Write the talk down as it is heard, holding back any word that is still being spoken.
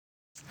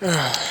You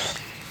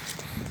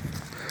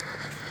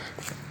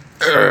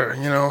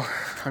know,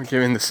 I'm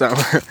giving this out.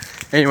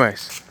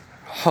 Anyways,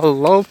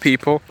 hello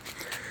people.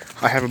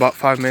 I have about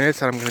 5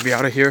 minutes and I'm gonna be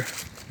out of here.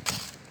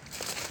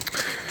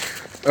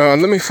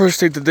 Let me first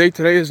take the date.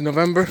 Today is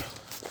November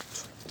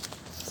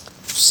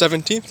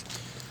 17th.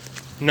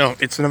 No,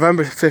 it's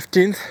November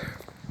 15th.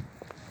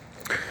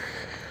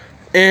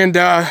 And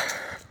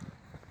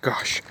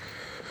gosh.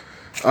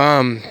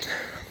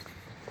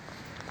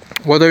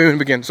 Where do I even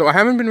begin? So I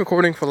haven't been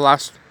recording for the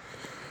last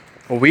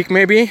a week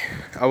maybe.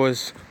 I'm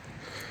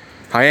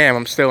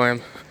still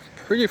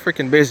pretty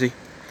freaking busy.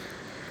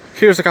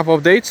 Here's a couple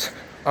of dates.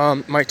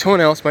 My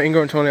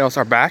ingrown toenails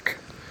are back.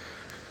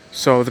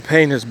 So the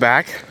pain is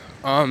back.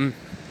 The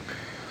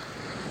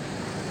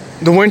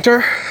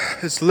winter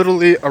is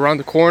literally around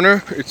the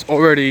corner. It's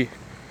already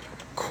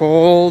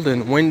cold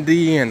and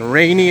windy and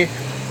rainy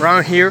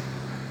around here.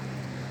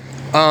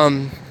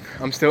 I'm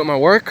still at my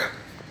work.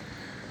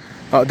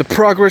 The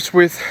progress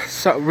with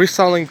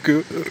reselling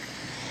goods.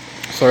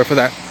 Sorry for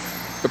that.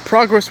 The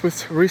progress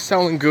with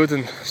reselling goods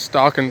and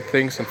stock and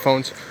things and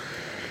phones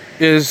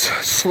is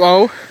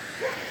slow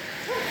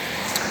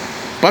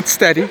but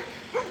steady.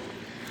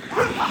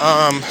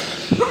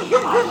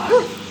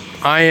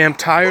 I am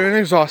tired and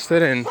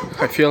exhausted, and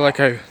I feel like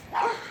I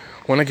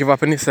want to give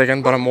up any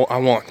second, but I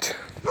won't.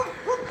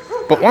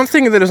 But one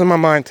thing that is on my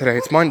mind today,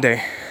 it's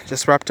Monday.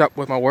 Just wrapped up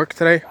with my work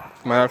today,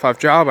 my 9-to-5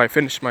 job. I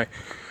finished my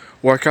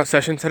workout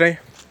session today.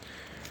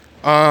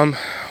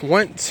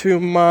 Went to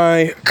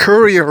my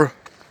courier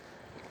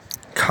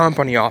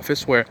company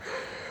office where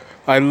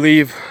I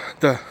leave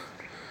the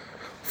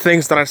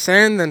things that I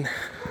send and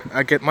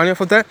I get money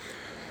off of that.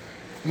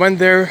 Went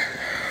there,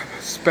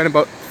 spent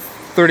about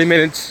 30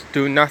 minutes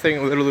doing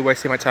nothing, literally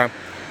wasting my time.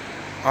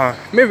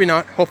 Maybe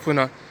not, hopefully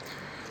not.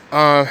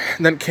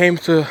 Then came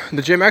to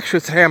the gym.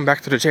 Actually today I'm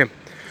back to the gym.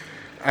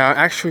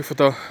 Actually for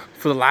the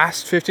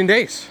last 15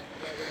 days.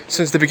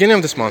 Since the beginning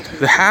of this month.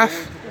 The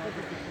half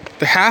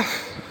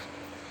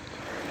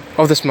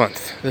of this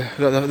month.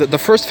 The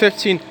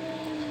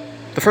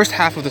first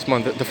half of this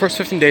month, the first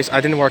 15 days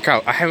I didn't work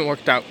out. I haven't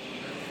worked out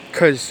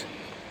because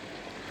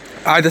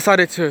I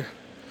decided to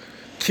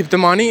keep the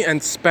money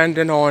and spend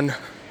it on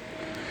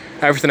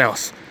everything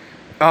else.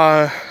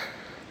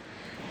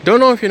 Don't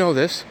know if you know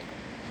this.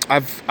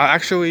 I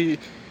actually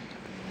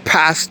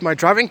passed my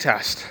driving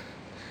test.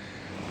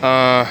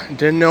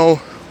 Didn't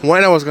know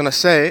when I was gonna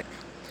say it.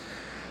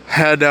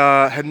 Had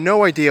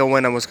no idea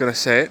when I was gonna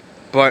say it,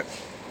 but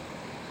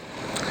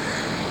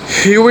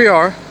here we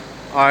are.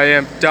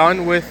 I'm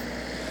done with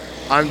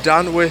my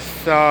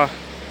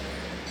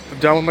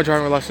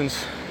driving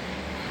lessons.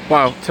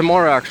 Wow,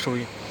 tomorrow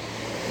actually,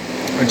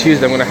 on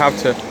Tuesday, I'm gonna have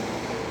to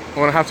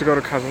go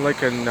to Cousin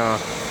Lake and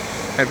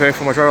pay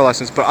for my driving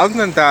lessons. But other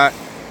than that,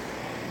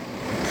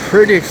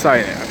 pretty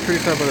excited. I'm pretty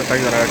excited about the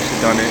fact that I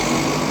actually done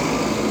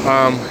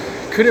it.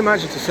 Couldn't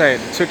imagine to say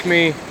it. It took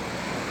me,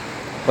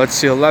 let's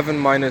see, 11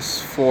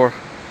 minus 4,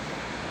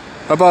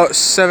 about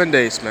 7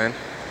 days, man.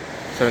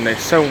 7 days,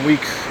 7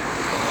 weeks.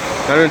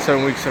 Not even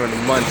 7 weeks, 7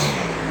 months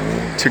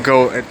to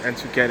go and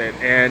to get it.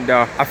 And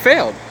I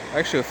failed.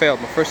 Actually, I failed.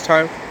 My first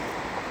time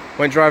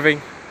went driving,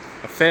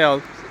 I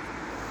failed.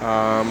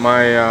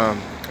 My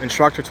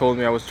instructor told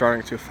me I was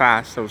driving too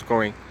fast. I was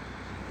going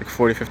like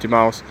 40, 50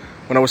 miles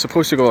when I was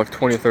supposed to go like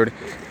 20 or 30.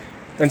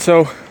 And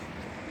so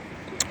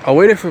I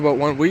waited for about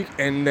 1 week,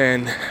 and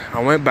then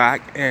I went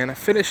back and I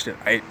finished it.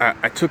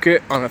 I took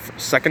it on a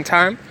second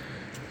time.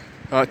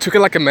 Took it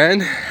like a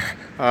man.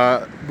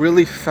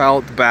 Really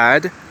felt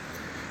bad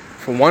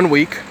for 1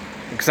 week,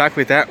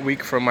 exactly that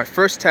week from my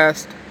first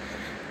test,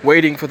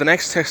 waiting for the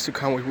next test to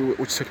come,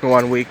 which took me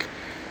 1 week.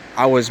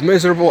 I was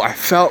miserable. I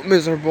felt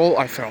miserable.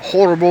 I felt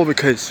horrible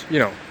because, you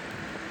know,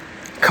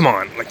 come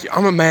on, like,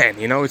 I'm a man,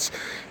 you know. It's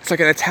like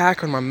an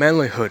attack on my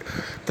manlyhood.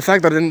 The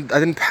fact that I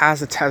didn't pass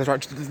the test,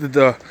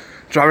 the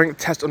driving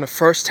test on the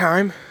first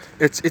time,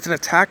 it's an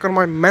attack on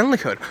my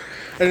manlyhood,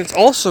 and it's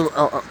also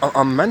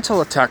a mental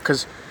attack.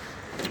 Because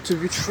to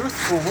be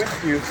truthful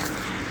with you,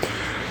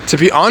 to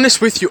be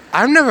honest with you,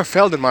 I've never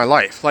failed in my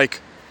life.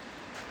 Like,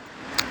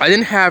 I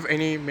didn't have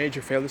any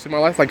major failures in my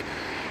life. Like,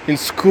 in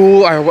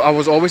school, I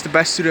was always the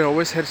best student. I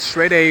always had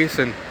straight A's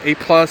and A+,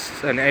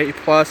 and A+,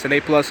 and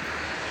A+.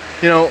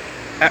 You know,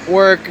 at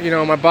work, you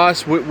know, my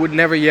boss would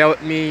never yell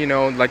at me. You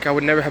know, like, I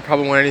would never have a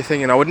problem with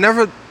anything, and I would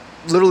never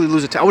literally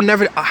lose a test.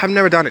 I have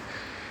never done it.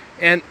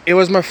 And it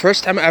was my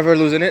first time ever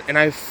losing it, and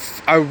I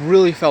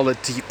really felt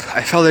it deep.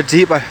 I felt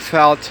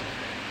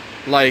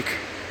like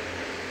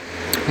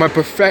my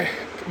the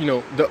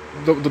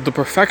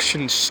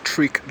perfection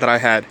streak that I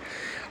had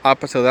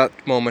up until that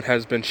moment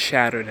has been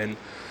shattered, and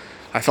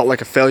I felt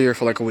like a failure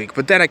for like a week.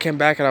 But then I came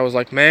back and I was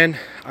like, man,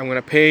 I'm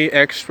gonna pay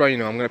extra, you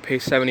know, I'm gonna pay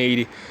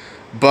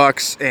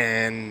 $70-80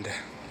 and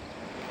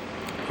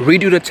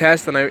redo the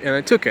test, and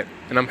I took it,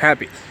 and I'm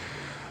happy.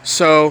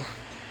 So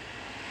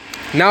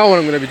now what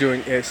I'm gonna be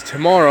doing is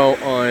tomorrow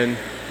on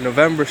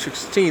November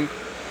 16th,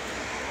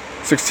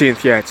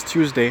 yeah, it's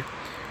Tuesday,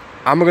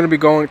 I'm gonna be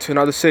going to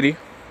another city,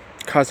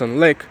 Cousin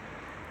Lake,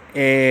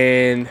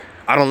 and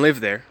I don't live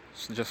there,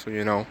 so just so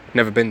you know,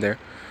 never been there.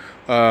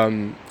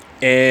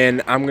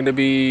 And I'm gonna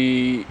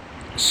be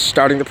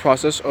starting the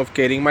process of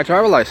getting my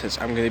driver license.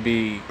 I'm gonna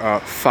be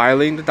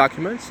filing the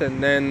documents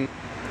and then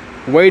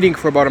waiting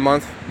for about a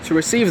month to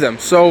receive them.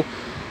 So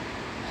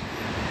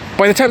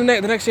by the time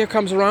the next year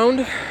comes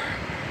around,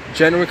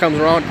 January comes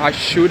around, I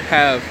should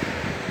have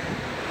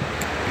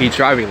a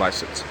driving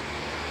license.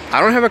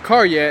 I don't have a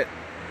car yet.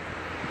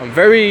 I'm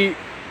very,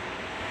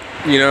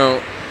 you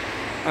know,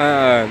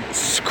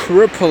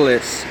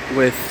 scrupulous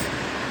with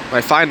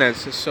my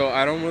finances, so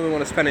I don't really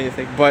want to spend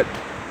anything. But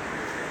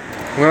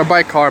I'm gonna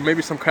buy a car,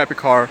 maybe some crappy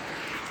car,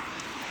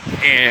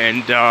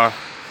 and I'm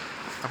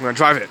gonna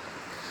drive it.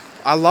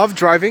 I love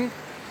driving.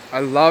 I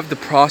love the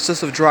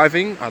process of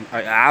driving.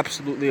 I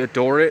absolutely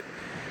adore it.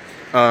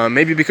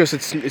 Maybe because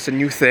it's a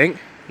new thing.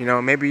 You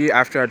know, maybe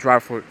after I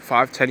drive for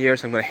 5-10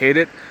 years, I'm gonna hate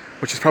it,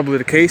 which is probably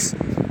the case.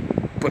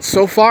 But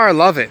so far, I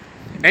love it.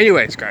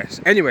 Anyways,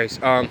 guys.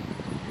 I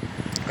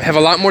have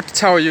a lot more to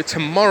tell you.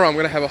 Tomorrow, I'm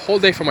gonna have a whole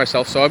day for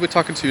myself, so I'll be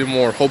talking to you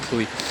more,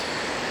 hopefully,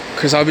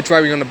 because I'll be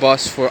driving on the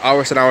bus for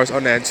hours and hours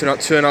on end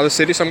to another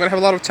city. So I'm gonna have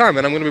a lot of time,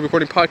 and I'm gonna be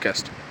recording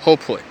podcast,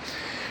 hopefully.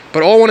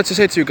 But all I wanted to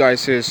say to you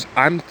guys is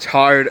I'm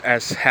tired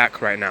as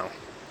heck right now.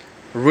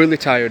 Really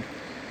tired.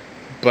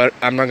 But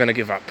I'm not gonna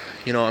give up.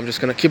 You know, I'm just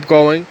gonna keep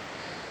going.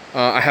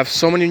 I have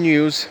so many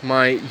news.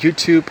 My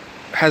YouTube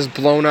has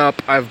blown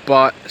up. I've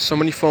bought so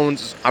many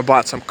phones. I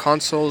bought some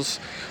consoles.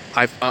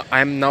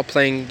 I'm now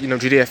playing, you know,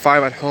 GTA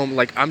 5 at home.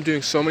 Like, I'm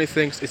doing so many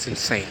things. It's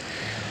insane.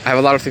 I have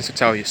a lot of things to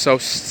tell you. So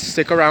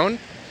stick around.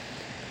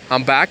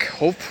 I'm back.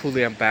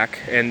 Hopefully I'm back.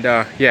 And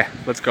yeah,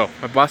 let's go.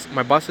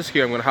 My bus is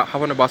here. I'm gonna hop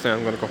on the bus and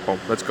I'm gonna go home.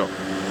 Let's go.